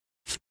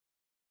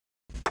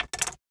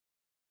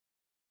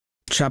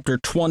Chapter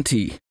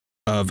 20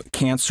 of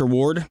Cancer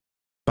Ward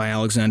by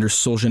Alexander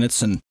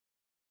Solzhenitsyn.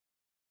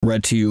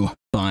 Read to you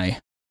by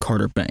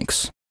Carter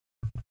Banks.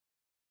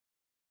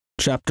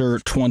 Chapter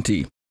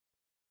 20.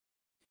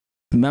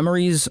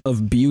 Memories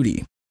of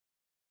Beauty.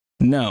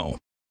 No,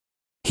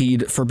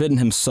 he'd forbidden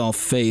himself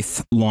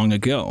faith long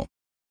ago.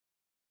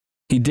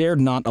 He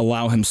dared not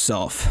allow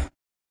himself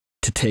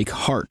to take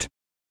heart.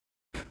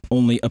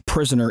 Only a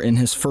prisoner in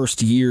his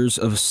first years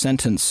of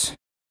sentence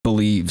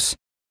believes,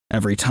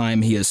 every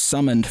time he is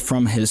summoned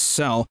from his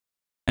cell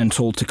and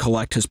told to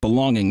collect his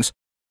belongings,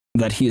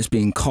 that he is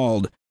being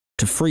called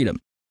to freedom.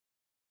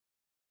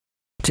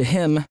 To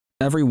him,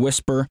 every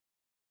whisper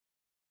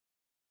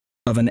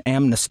of an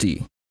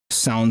amnesty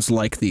sounds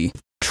like the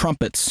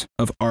trumpets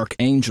of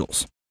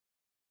archangels.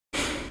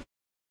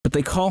 But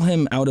they call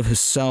him out of his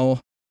cell,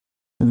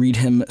 read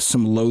him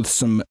some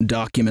loathsome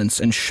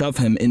documents, and shove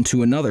him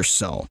into another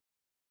cell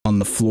on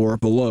the floor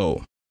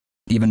below,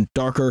 even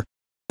darker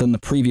than the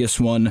previous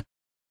one,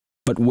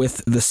 but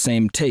with the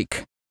same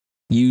take,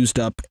 used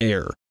up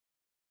air.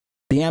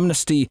 The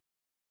amnesty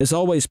is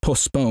always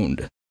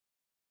postponed,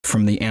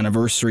 from the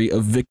anniversary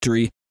of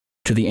victory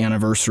to the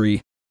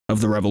anniversary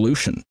of the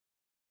revolution,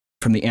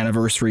 from the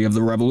anniversary of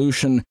the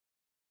revolution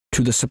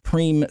to the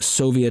Supreme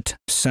Soviet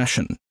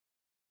session.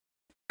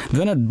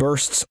 Then it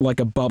bursts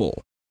like a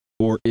bubble,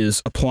 or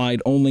is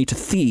applied only to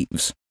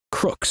thieves,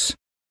 crooks,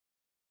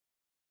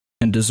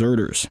 and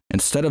deserters,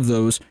 instead of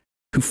those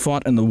who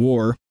fought in the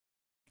war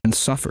and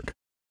suffered.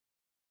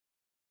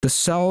 The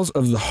cells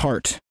of the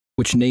heart,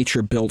 which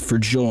nature built for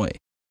joy,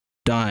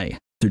 die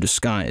through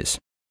disguise.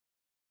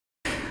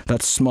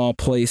 That small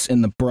place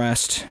in the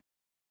breast,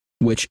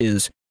 which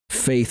is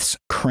faith's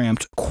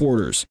cramped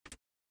quarters,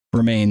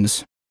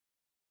 remains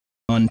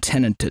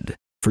untenanted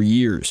for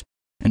years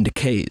and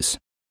decays.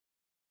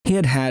 He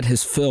had had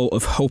his fill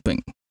of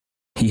hoping.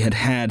 He had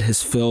had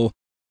his fill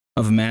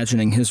of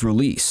imagining his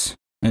release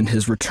and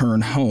his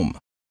return home.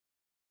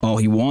 All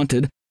he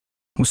wanted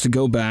was to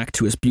go back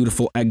to his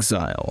beautiful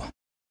exile,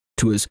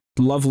 to his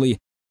lovely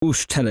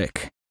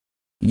Ushterek.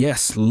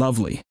 Yes,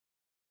 lovely.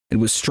 It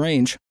was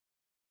strange,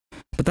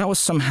 but that was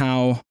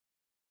somehow,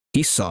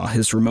 he saw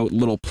his remote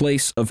little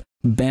place of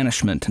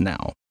banishment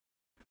now.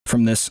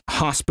 From this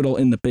hospital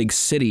in the big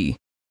city,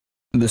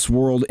 this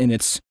world in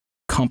its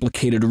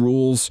complicated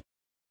rules,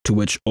 to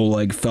which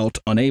Oleg felt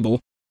unable,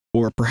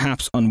 or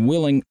perhaps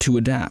unwilling, to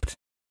adapt.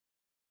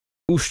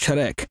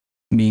 Ushterek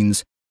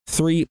means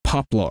 3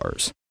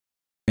 poplars,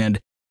 and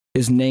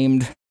is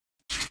named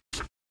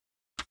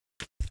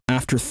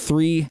after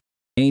 3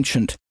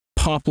 ancient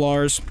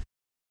poplars,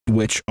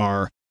 which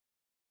are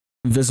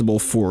visible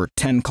for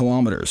 10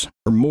 kilometers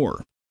or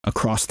more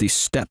across the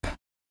steppe.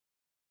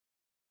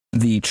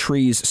 The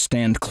trees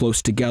stand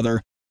close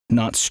together,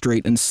 not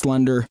straight and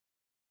slender,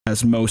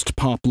 as most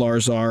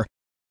poplars are,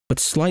 but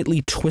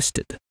slightly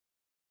twisted.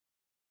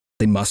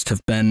 They must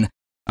have been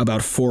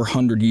about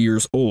 400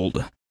 years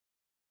old.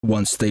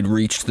 Once they'd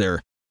reached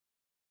their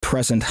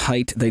present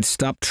height, they'd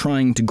stopped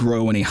trying to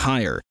grow any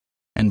higher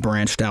and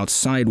branched out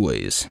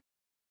sideways,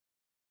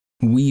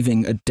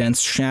 weaving a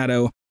dense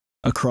shadow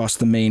across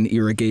the main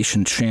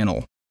irrigation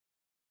channel.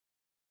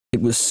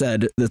 It was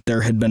said that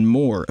there had been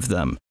more of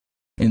them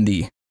in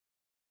the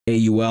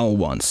AUL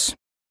once.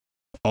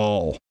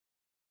 All.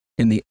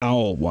 In the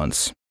OWL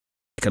once.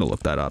 Gotta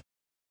look that up.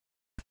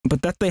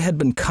 But that they had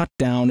been cut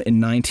down in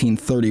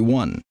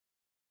 1931.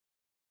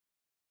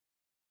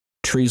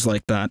 Trees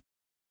like that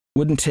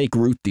wouldn't take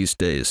root these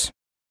days,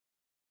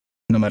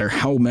 no matter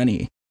how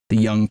many the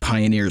young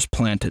pioneers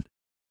planted.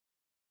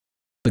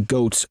 The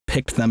goats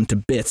picked them to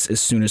bits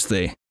as soon as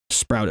they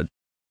sprouted.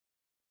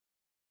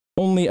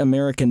 Only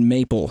American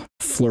maple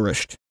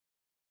flourished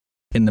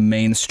in the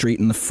main street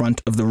in the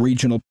front of the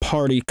Regional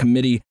Party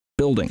Committee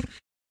building.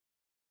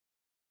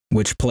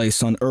 Which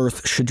place on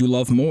earth should you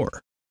love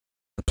more?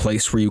 The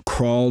place where you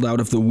crawled out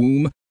of the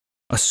womb,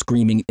 a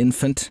screaming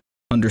infant,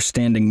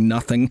 understanding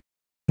nothing,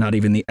 not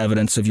even the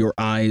evidence of your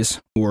eyes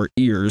or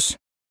ears?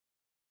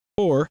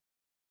 Or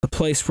the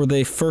place where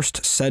they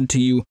first said to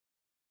you,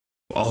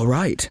 "All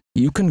right,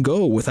 you can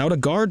go without a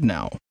guard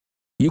now.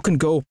 You can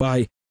go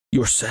by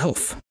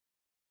yourself,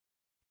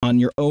 on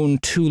your own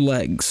 2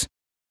 legs.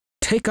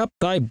 Take up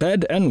thy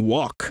bed and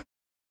walk."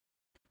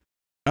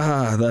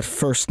 Ah, that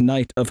first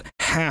night of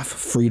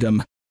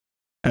half-freedom,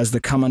 as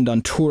the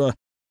Kommandantura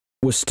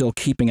was still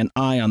keeping an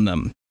eye on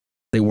them.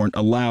 They weren't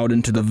allowed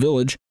into the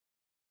village,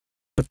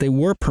 but they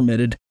were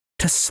permitted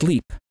to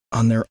sleep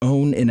on their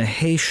own in a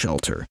hay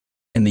shelter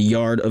in the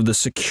yard of the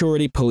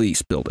security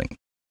police building.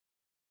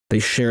 They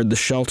shared the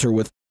shelter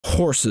with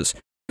horses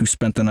who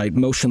spent the night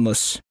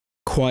motionless,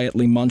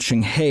 quietly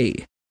munching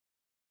hay.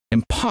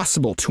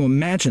 Impossible to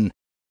imagine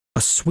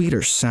a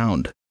sweeter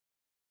sound.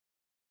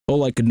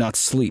 Oleg could not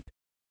sleep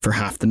for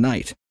half the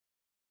night.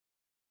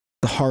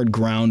 The hard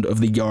ground of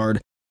the yard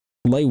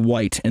lay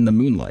white in the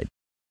moonlight.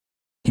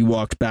 He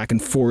walked back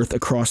and forth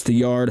across the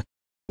yard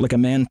like a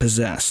man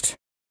possessed.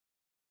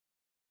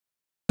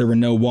 There were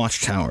no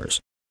watchtowers,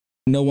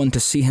 no one to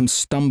see him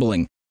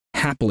stumbling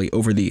happily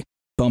over the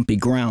bumpy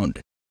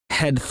ground,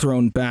 head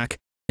thrown back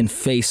and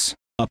face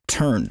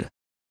upturned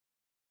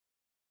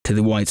to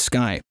the white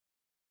sky.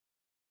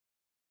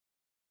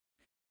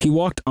 He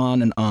walked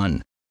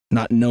on,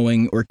 not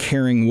knowing or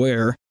caring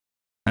where,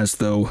 as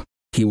though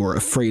he were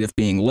afraid of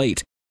being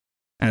late,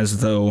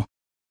 as though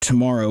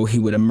tomorrow he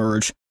would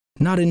emerge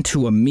not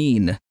into a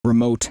mean,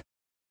 remote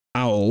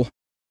owl,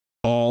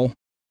 all,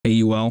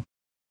 AUL,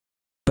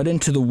 but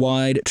into the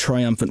wide,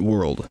 triumphant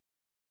world.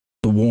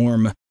 The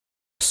warm,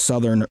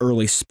 southern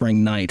early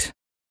spring night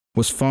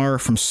was far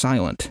from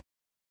silent.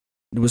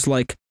 It was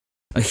like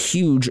a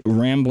huge,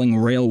 rambling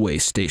railway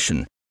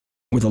station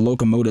where the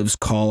locomotives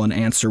call and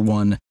answer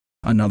one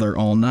another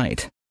all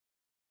night.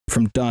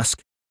 From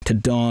dusk to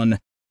dawn,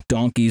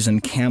 donkeys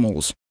and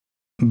camels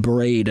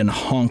brayed and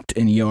honked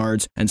in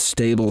yards and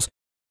stables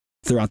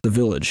throughout the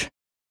village,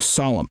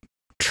 solemn,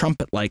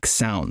 trumpet-like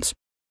sounds,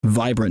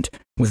 vibrant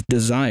with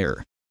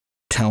desire,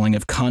 telling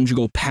of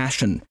conjugal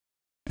passion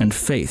and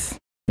faith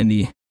in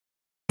the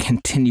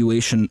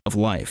continuation of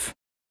life.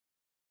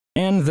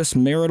 And this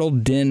marital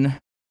din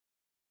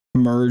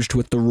merged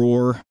with the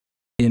roar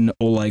in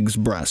Oleg's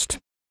breast.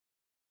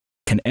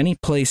 Can any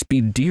place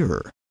be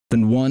dearer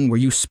than one where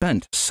you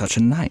spent such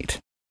a night?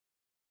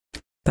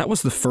 That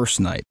was the first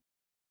night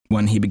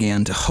when he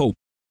began to hope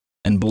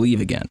and believe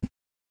again,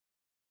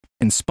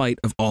 in spite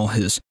of all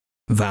his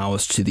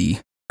vows to the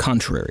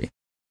contrary.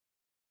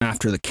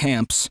 After the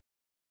camps,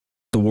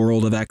 the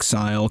world of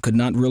exile could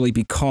not really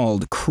be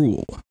called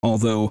cruel,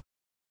 although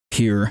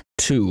here,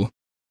 too,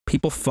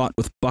 people fought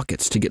with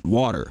buckets to get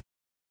water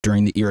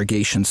during the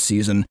irrigation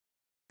season,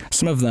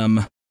 some of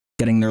them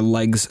getting their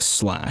legs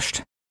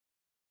slashed.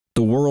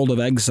 The world of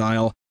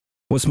exile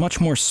was much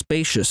more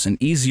spacious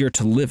and easier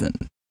to live in.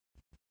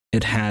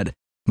 It had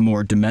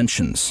more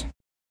dimensions.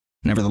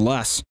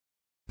 Nevertheless,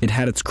 it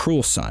had its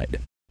cruel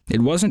side.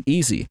 It wasn't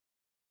easy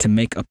to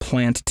make a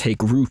plant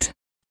take root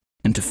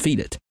and to feed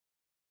it.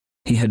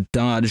 He had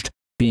dodged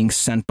being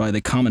sent by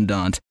the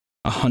commandant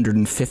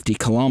 150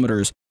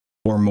 kilometers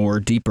or more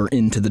deeper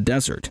into the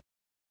desert.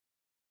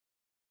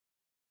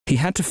 He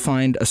had to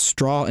find a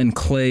straw and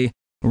clay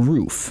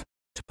roof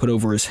to put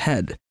over his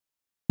head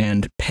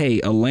and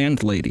pay a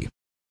landlady.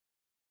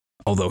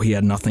 Although he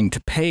had nothing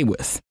to pay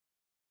with,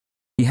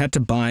 he had to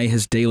buy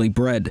his daily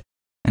bread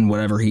and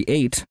whatever he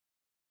ate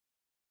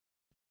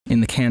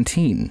in the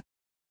canteen.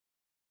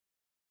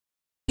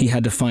 He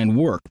had to find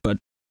work, but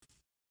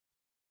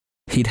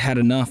he'd had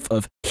enough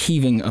of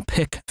heaving a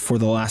pick for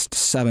the last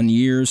 7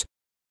 years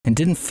and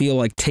didn't feel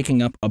like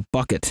taking up a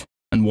bucket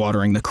and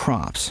watering the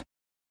crops.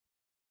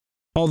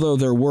 Although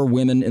there were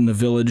women in the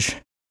village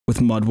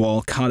with mud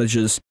wall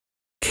cottages,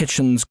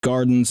 kitchens,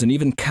 gardens, and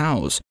even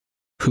cows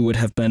who would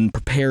have been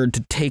prepared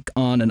to take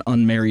on an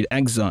unmarried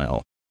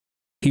exile,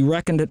 he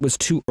reckoned it was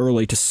too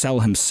early to sell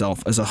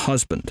himself as a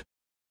husband.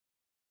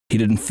 He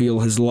didn't feel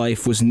his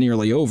life was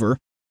nearly over.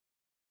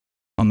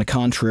 On the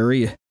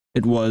contrary,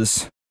 it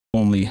was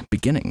only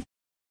beginning.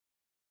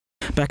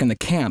 Back in the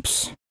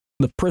camps,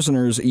 the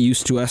prisoners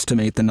used to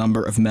estimate the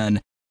number of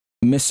men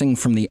missing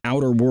from the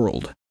outer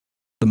world.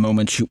 The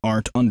moment you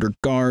aren't under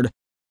guard,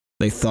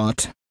 they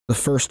thought, the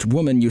first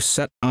woman you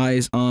set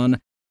eyes on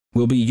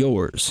will be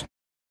yours.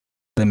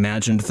 They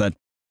imagined that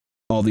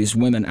all these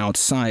women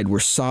outside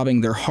were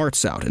sobbing their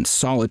hearts out in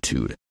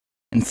solitude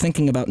and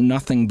thinking about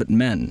nothing but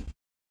men.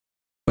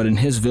 But in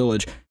his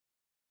village,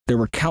 there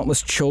were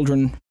countless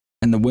children,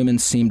 and the women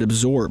seemed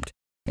absorbed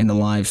in the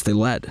lives they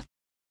led.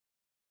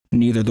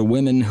 Neither the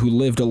women who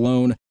lived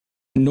alone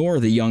nor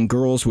the young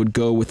girls would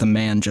go with a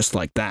man just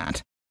like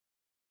that.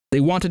 They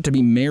wanted to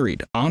be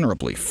married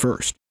honorably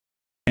first,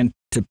 and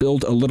to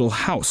build a little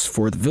house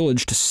for the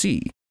village to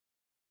see.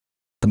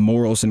 The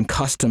morals and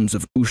customs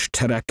of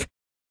Ushterek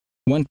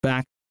went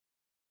back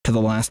to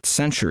the last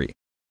century.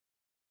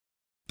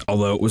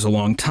 Although it was a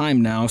long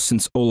time now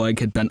since Oleg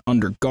had been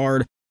under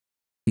guard,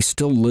 he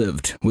still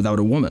lived without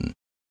a woman,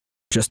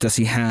 just as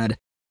he had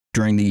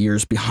during the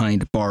years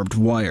behind barbed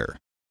wire,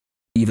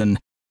 even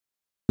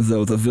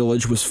though the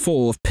village was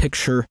full of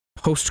picture,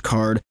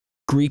 postcard,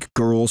 Greek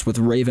girls with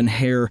raven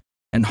hair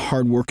and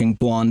hard-working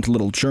blonde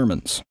little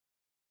Germans.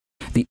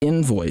 The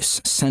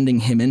invoice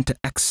sending him into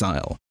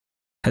exile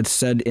had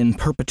said in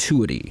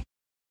perpetuity,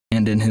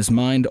 and in his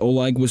mind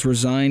Oleg was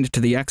resigned to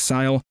the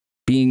exile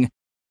being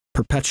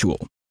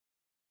perpetual.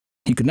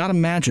 He could not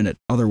imagine it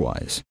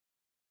otherwise.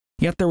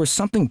 Yet there was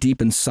something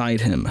deep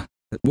inside him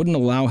that wouldn't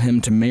allow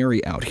him to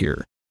marry out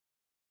here.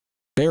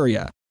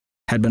 Beria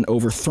had been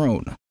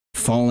overthrown,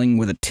 falling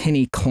with a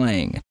tinny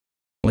clang,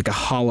 like a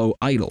hollow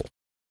idol.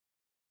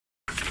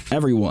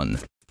 Everyone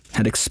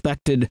had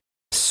expected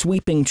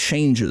sweeping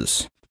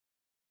changes,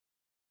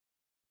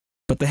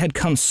 but they had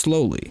come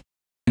slowly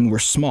and were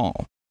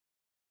small.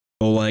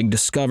 Oleg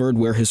discovered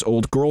where his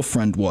old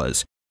girlfriend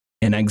was,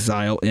 in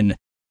exile in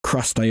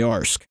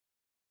Krasnoyarsk,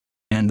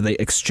 and they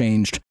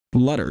exchanged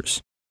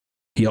letters.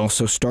 He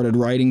also started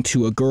writing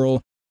to a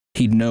girl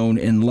he'd known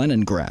in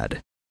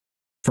Leningrad.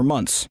 For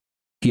months,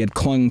 he had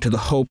clung to the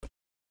hope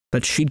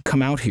that she'd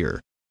come out here.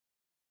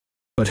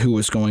 But who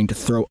was going to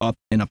throw up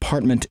an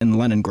apartment in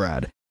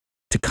Leningrad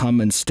to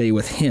come and stay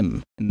with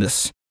him in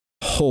this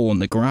hole in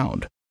the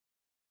ground.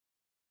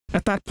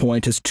 At that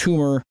point, his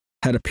tumor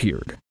had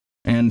appeared,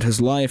 and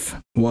his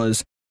life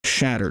was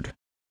shattered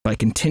by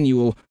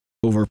continual,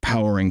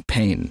 overpowering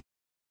pain.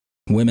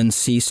 Women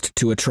ceased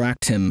to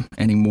attract him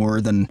any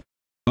more than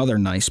other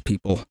nice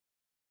people.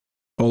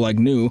 Oleg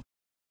knew,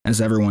 as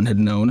everyone had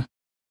known,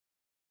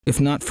 if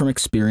not from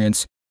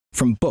experience,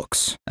 from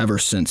books ever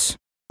since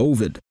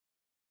Ovid,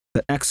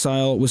 that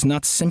exile was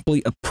not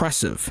simply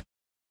oppressive.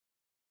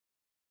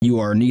 You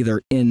are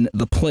neither in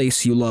the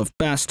place you love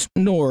best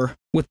nor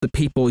with the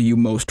people you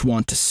most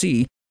want to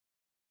see,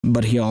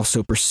 but he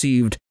also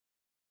perceived,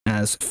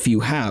 as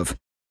few have,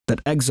 that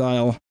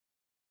exile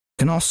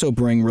can also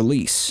bring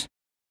release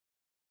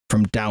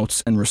from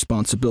doubts and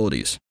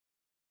responsibilities.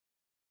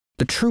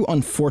 The true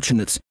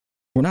unfortunates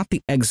were not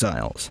the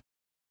exiles,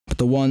 but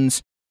the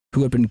ones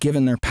who had been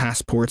given their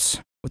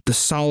passports with the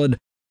solid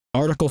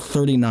Article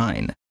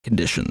 39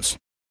 conditions,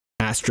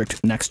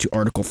 asterisk next to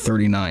Article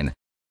 39.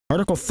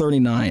 Article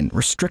 39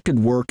 restricted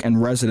work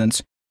and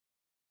residence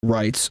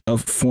rights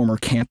of former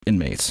camp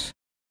inmates.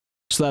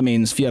 So that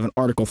means if you have an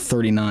Article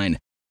 39,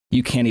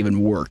 you can't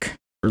even work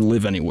or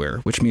live anywhere,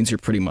 which means you're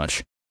pretty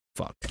much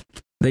fucked.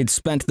 They'd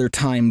spent their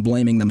time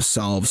blaming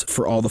themselves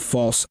for all the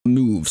false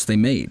moves they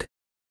made,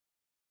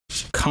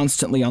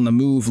 constantly on the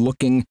move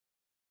looking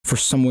for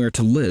somewhere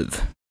to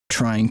live,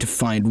 trying to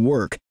find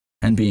work,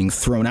 and being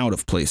thrown out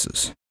of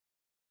places.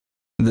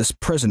 This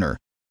prisoner,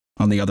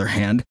 on the other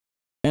hand,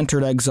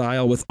 entered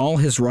exile with all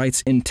his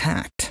rights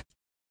intact.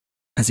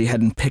 As he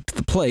hadn't picked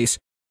the place,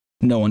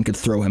 no one could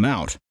throw him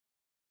out.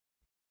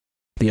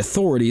 The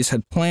authorities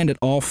had planned it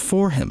all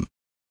for him.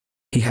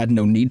 He had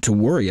no need to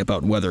worry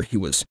about whether he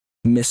was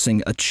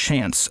missing a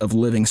chance of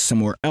living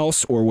somewhere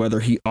else or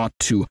whether he ought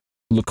to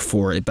look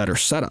for a better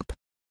setup.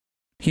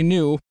 He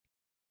knew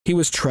he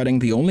was treading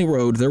the only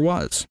road there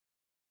was,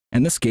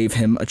 and this gave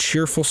him a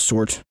cheerful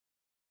sort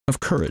of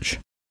courage.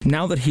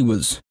 Now that he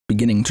was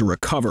beginning to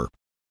recover,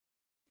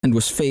 and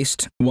was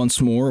faced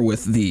once more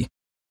with the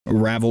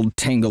raveled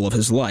tangle of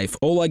his life,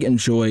 Oleg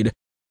enjoyed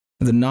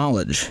the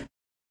knowledge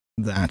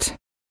that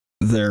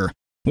there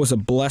was a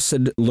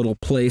blessed little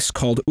place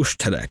called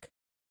Ushterek,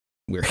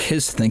 where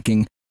his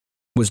thinking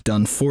was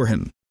done for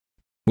him,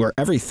 where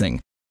everything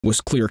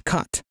was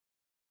clear-cut,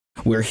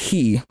 where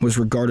he was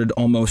regarded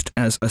almost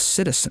as a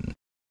citizen,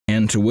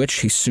 and to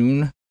which he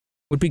soon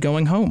would be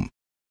going home.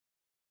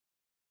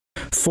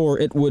 For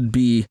it would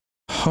be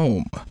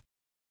home.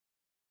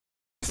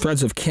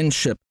 Threads of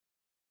kinship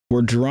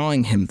were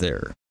drawing him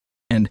there,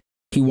 and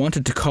he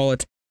wanted to call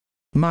it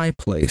my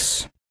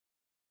place.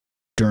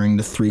 During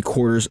the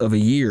 3/4 of a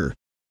year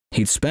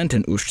he'd spent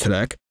in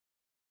Ushterek,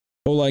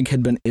 Oleg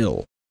had been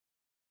ill.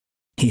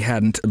 He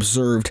hadn't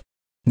observed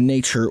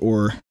nature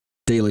or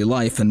daily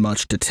life in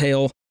much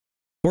detail,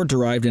 or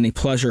derived any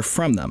pleasure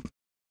from them.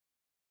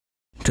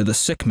 To the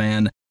sick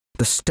man,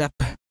 the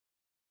steppe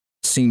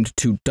seemed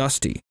too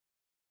dusty,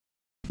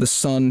 the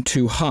sun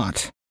too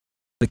hot,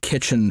 the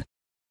kitchen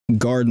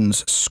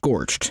gardens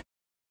scorched,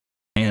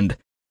 and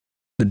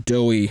the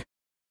doughy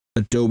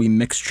adobe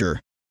mixture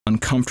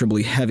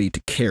uncomfortably heavy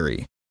to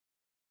carry.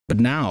 But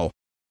now,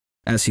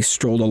 as he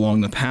strolled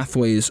along the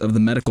pathways of the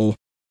medical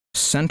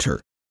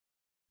center,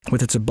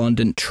 with its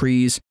abundant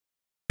trees,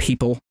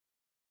 people,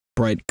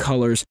 bright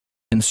colors,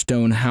 and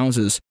stone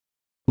houses,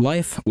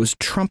 life was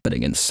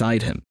trumpeting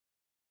inside him,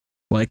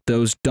 like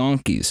those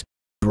donkeys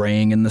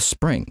braying in the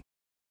spring.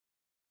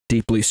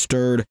 Deeply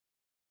stirred,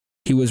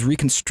 he was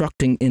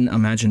reconstructing in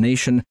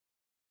imagination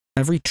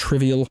every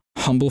trivial,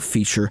 humble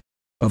feature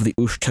of the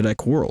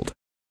Ushterek world.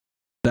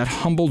 That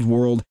humbled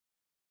world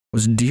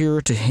was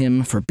dear to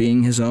him for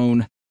being his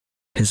own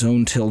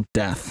till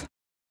death,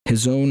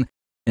 his own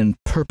in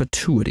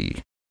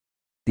perpetuity.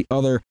 The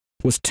other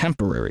was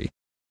temporary,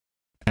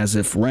 as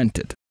if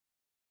rented.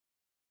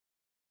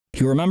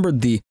 He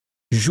remembered the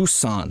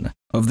Zhusan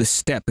of the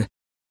steppe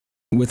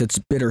with its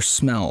bitter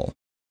smell.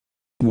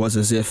 It was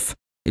as if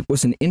it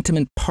was an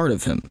intimate part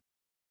of him.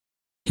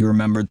 He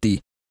remembered the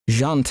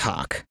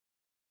Zhantak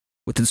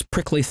with its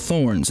prickly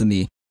thorns and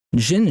the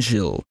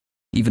Jinjil,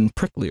 even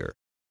pricklier,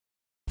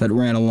 that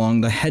ran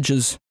along the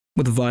hedges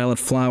with violet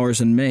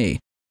flowers in May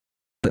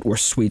that were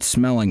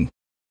sweet-smelling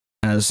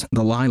as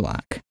the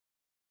lilac,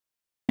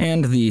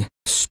 and the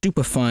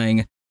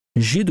stupefying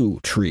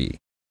Jidu tree,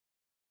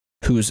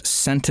 whose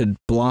scented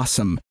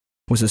blossom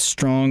was as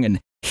strong and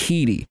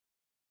heady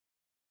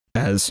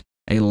as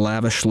a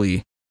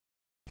lavishly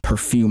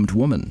perfumed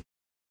woman.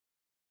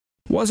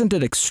 Wasn't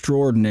it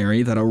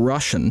extraordinary that a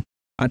Russian,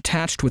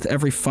 attached with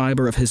every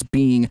fiber of his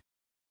being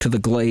to the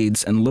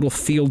glades and little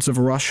fields of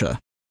Russia,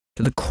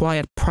 to the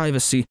quiet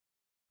privacy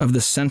of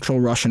the central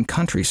Russian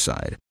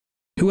countryside,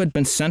 who had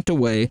been sent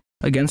away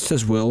against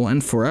his will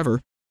and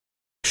forever,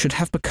 should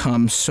have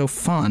become so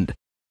fond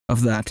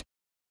of that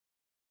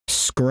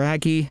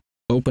scraggy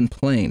open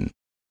plain,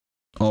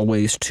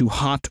 always too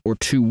hot or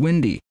too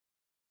windy,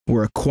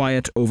 where a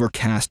quiet,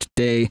 overcast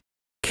day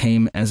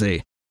came as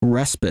a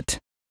respite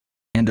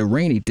and a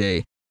rainy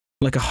day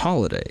like a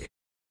holiday.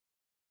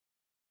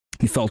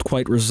 He felt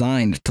quite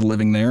resigned to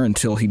living there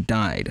until he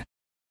died.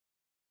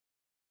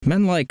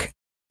 Men like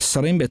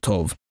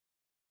Sarembetov,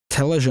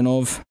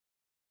 Telezhinov,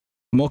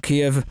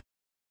 Mokiev,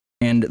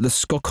 and the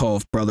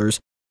Skokov brothers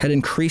had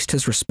increased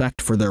his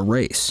respect for their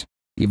race,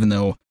 even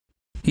though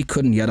he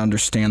couldn't yet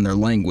understand their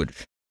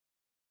language.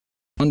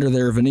 Under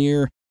their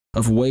veneer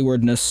of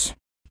waywardness,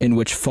 in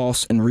which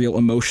false and real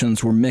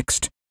emotions were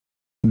mixed,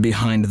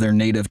 behind their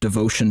native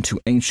devotion to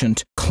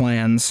ancient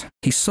clans,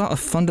 he saw a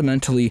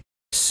fundamentally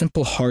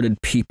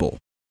simple-hearted people,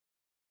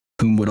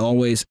 whom would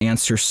always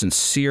answer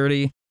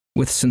sincerity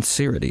with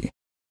sincerity,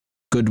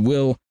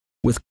 goodwill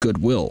with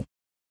goodwill.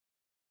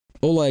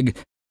 Oleg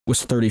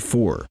was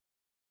 34.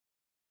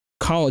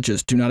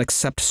 Colleges do not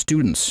accept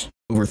students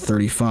over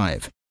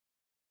 35.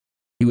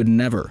 He would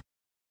never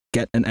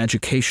get an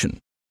education.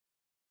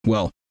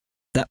 Well,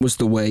 that was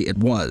the way it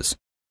was.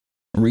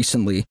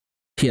 Recently,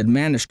 he had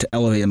managed to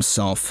elevate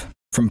himself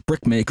from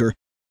brickmaker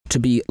to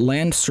be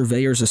land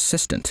surveyor's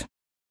assistant.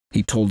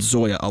 He told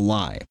Zoya a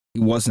lie. He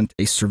wasn't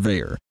a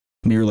surveyor,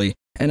 merely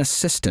an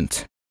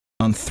assistant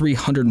on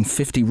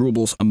 350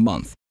 rubles a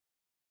month.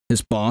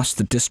 His boss,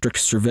 the district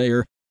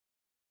surveyor,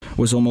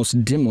 was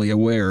almost dimly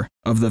aware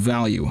of the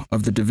value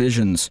of the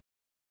divisions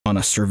on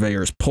a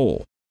surveyor's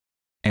pole,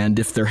 and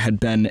if there had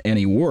been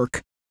any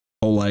work,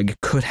 Oleg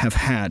could have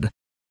had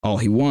all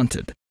he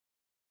wanted.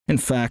 In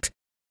fact,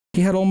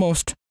 he had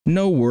almost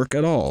no work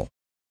at all.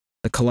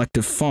 The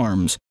collective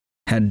farms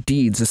had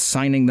deeds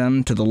assigning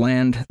them to the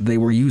land they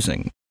were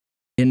using,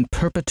 in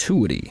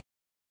perpetuity.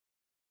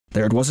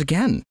 There it was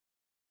again.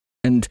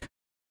 And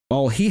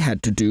all he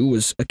had to do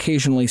was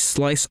occasionally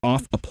slice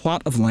off a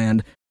plot of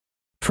land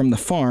from the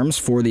farms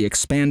for the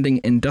expanding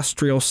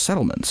industrial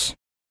settlements.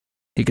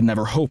 He could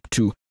never hope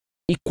to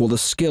equal the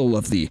skill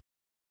of the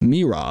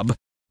Mirab,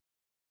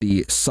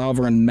 the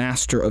sovereign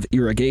master of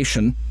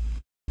irrigation.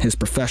 His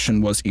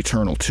profession was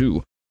eternal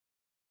too,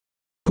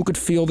 who could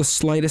feel the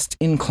slightest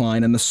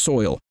incline in the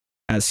soil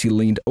as he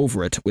leaned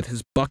over it with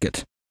his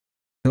bucket.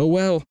 Oh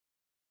well.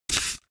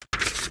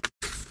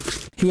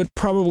 He would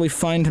probably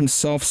find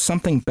himself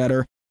something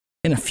better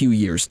in a few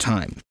years'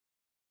 time.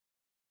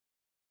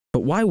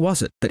 But why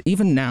was it that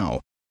even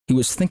now he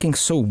was thinking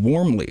so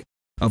warmly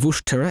of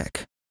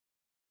Ushterek,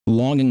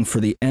 longing for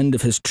the end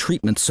of his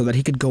treatment so that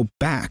he could go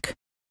back,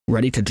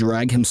 ready to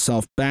drag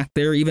himself back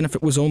there even if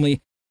it was only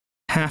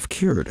half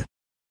cured?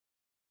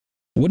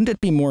 Wouldn't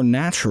it be more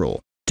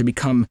natural to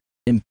become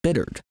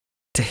embittered,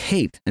 to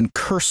hate and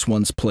curse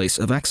one's place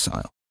of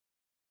exile?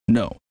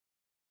 No.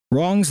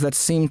 Wrongs that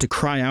seemed to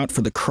cry out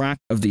for the crack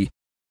of the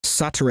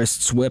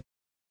satirist's whip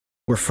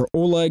were for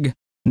Oleg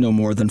no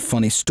more than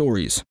funny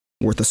stories,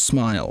 worth a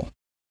smile.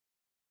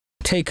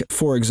 Take,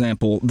 for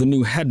example, the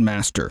new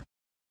headmaster,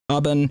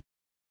 Aben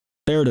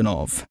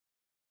Berdanov,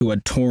 who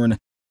had torn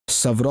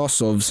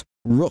Savrosov's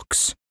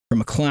rooks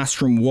from a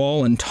classroom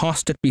wall and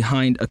tossed it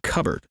behind a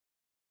cupboard.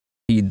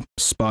 He'd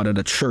spotted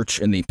a church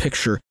in the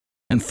picture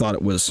and thought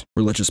it was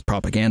religious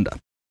propaganda.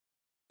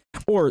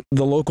 Or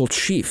the local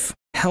chief,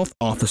 health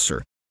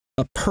officer,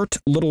 a pert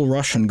little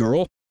Russian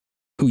girl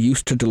who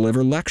used to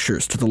deliver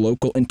lectures to the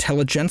local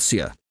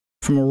intelligentsia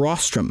from a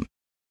rostrum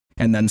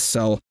and then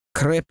sell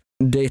crêpe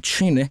de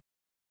chine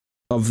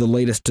of the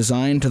latest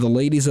design to the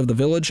ladies of the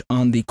village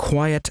on the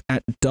quiet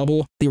at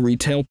double the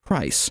retail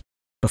price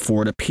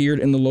before it appeared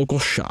in the local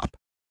shop.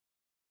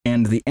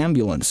 And the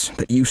ambulance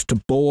that used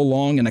to bowl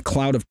along in a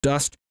cloud of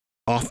dust,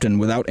 often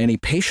without any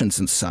patients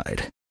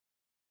inside,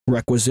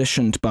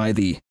 requisitioned by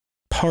the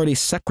party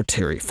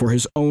secretary for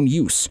his own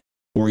use,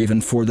 or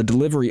even for the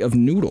delivery of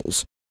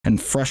noodles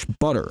and fresh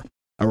butter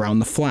around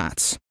the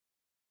flats.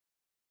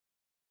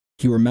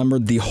 He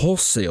remembered the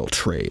wholesale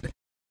trade,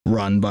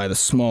 run by the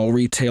small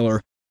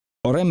retailer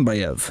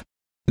Orembayev.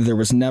 There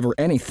was never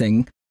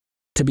anything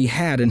to be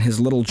had in his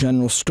little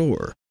general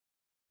store.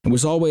 It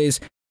was always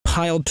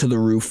piled to the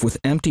roof with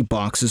empty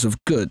boxes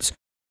of goods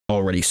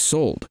already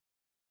sold.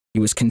 He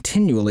was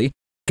continually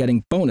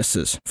getting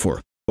bonuses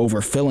for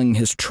overfilling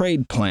his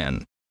trade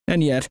plan,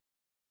 and yet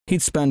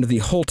he'd spend the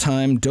whole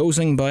time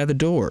dozing by the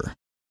door.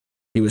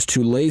 He was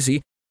too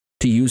lazy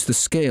to use the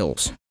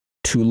scales,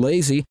 too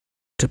lazy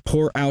to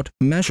pour out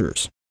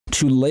measures,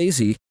 too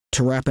lazy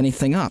to wrap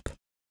anything up.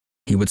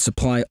 He would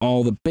supply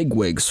all the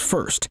bigwigs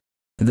first,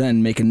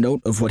 then make a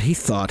note of what he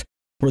thought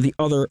were the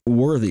other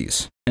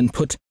worthies, and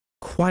put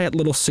quiet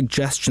little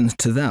suggestions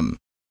to them.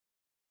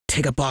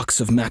 Take a box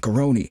of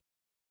macaroni,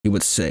 he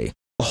would say,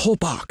 a whole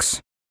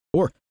box.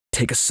 Or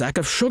take a sack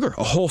of sugar,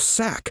 a whole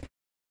sack.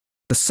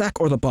 The sack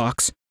or the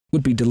box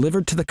would be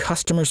delivered to the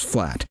customer's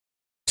flat,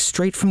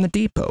 straight from the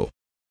depot.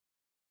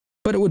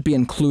 But it would be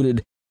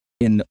included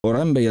in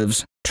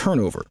Orembayev's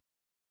turnover.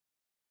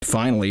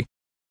 Finally,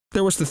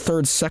 there was the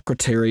third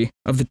secretary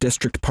of the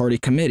district party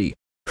committee,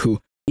 who,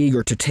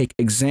 eager to take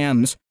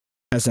exams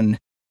as an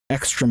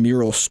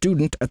extramural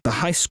student at the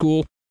high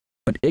school,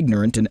 but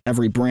ignorant in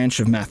every branch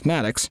of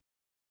mathematics,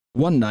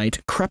 one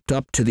night crept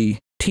up to the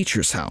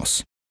teacher's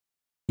house.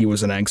 He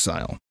was in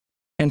exile,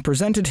 and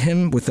presented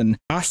him with an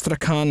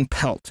Astrakhan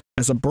pelt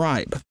as a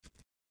bribe.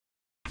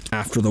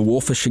 After the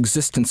wolfish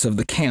existence of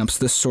the camps,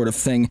 this sort of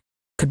thing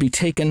could be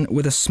taken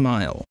with a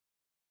smile.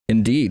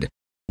 Indeed,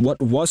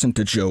 what wasn't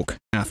a joke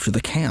after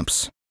the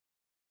camps?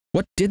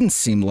 What didn't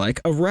seem like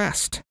a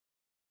rest?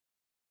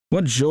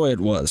 What joy it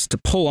was to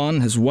pull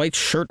on his white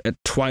shirt at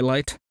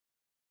twilight.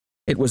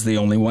 It was the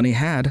only one he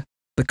had.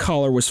 The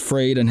collar was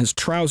frayed and his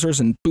trousers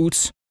and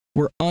boots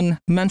were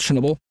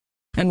unmentionable,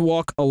 and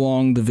walk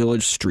along the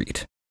village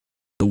street.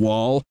 The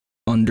wall,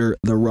 under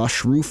the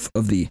rush roof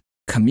of the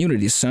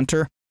community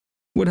center,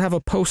 would have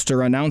a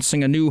poster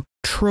announcing a new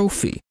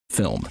trophy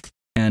film,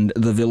 and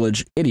the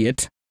village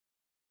idiot,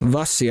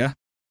 Vasya,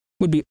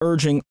 would be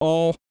urging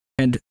all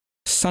and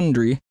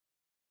sundry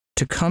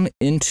to come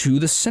into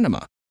the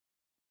cinema.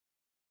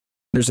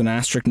 There's an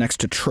asterisk next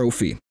to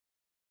trophy. It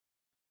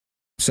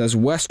says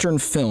Western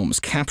films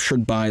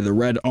captured by the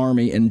Red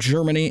Army in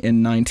Germany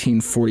in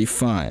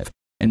 1945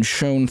 and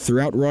shown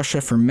throughout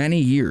Russia for many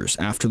years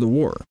after the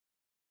war.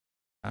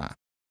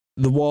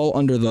 The wall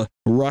under the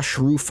rush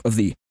roof of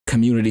the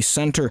community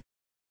center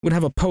would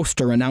have a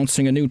poster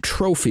announcing a new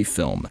trophy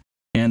film,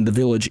 and the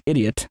village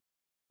idiot,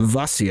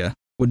 Vasya,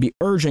 would be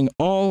urging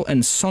all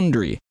and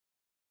sundry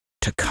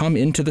to come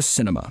into the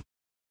cinema.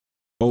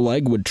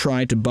 Oleg would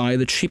try to buy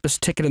the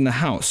cheapest ticket in the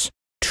house,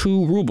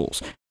 2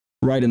 rubles,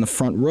 right in the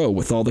front row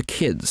with all the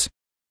kids.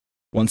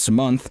 Once a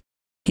month,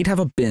 he'd have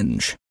a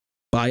binge,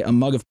 buy a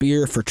mug of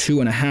beer for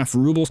 2.5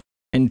 rubles,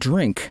 and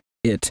drink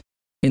it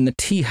in the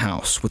tea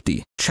house with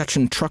the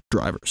Chechen truck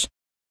drivers.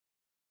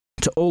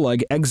 To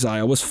Oleg,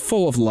 exile was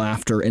full of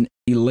laughter and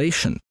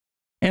elation,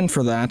 and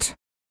for that,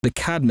 the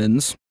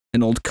Kadmins,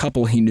 an old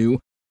couple he knew,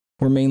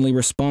 were mainly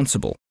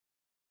responsible.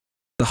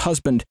 The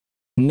husband,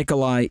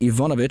 Nikolai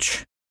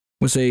Ivanovich,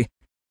 was a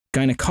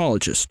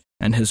gynecologist,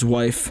 and his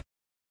wife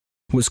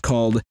was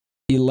called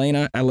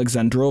Elena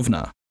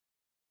Alexandrovna.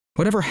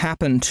 Whatever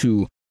happened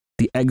to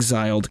the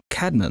exiled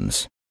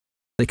Kadmins?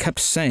 They kept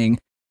saying,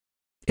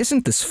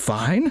 "Isn't this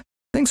fine?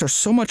 Things are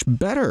so much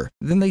better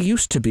than they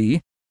used to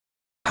be.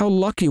 How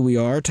lucky we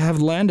are to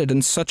have landed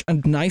in such a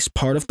nice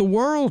part of the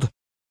world."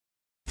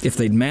 If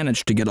they'd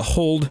managed to get a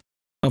hold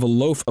of a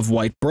loaf of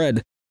white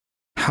bread,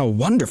 how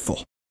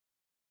wonderful.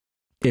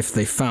 If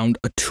they found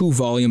a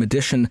 2-volume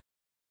edition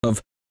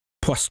of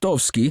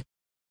Pwastovsky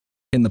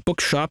in the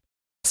bookshop,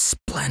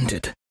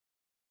 splendid.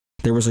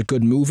 There was a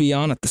good movie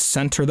on at the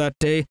center that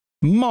day,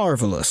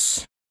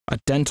 marvelous. A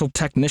dental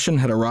technician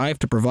had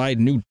arrived to provide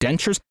new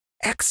dentures,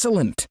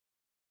 excellent.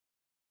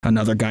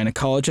 Another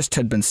gynecologist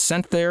had been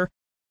sent there,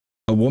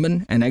 a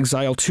woman, an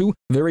exile too,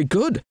 very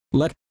good.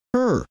 Let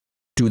her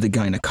do the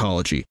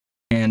gynecology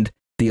and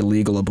the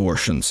illegal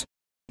abortions.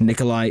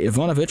 Nikolai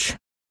Ivanovich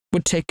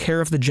would take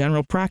care of the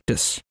general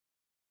practice.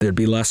 There'd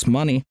be less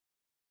money,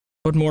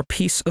 but more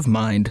peace of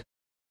mind.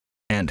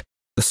 And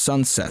the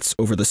sunsets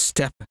over the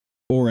steppe,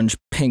 orange,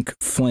 pink,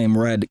 flame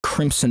red,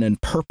 crimson,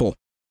 and purple,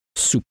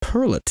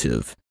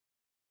 superlative.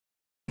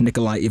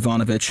 Nikolai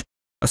Ivanovich,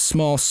 a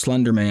small,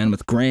 slender man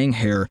with graying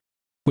hair,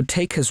 would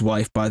take his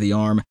wife by the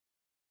arm.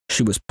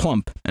 She was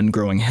plump and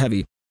growing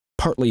heavy,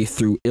 partly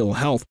through ill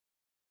health.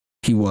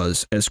 He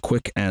was as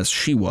quick as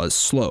she was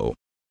slow,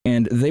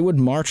 and they would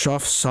march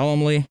off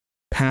solemnly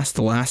past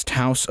the last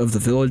house of the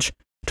village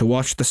to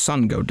watch the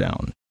sun go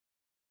down.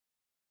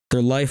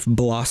 Their life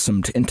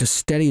blossomed into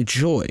steady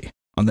joy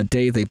on the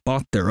day they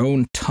bought their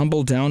own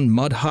tumble-down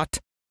mud hut.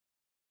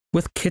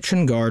 With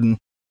kitchen garden,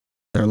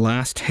 their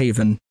last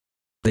haven,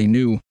 they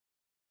knew,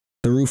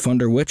 the roof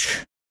under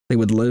which they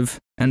would live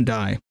and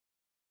die.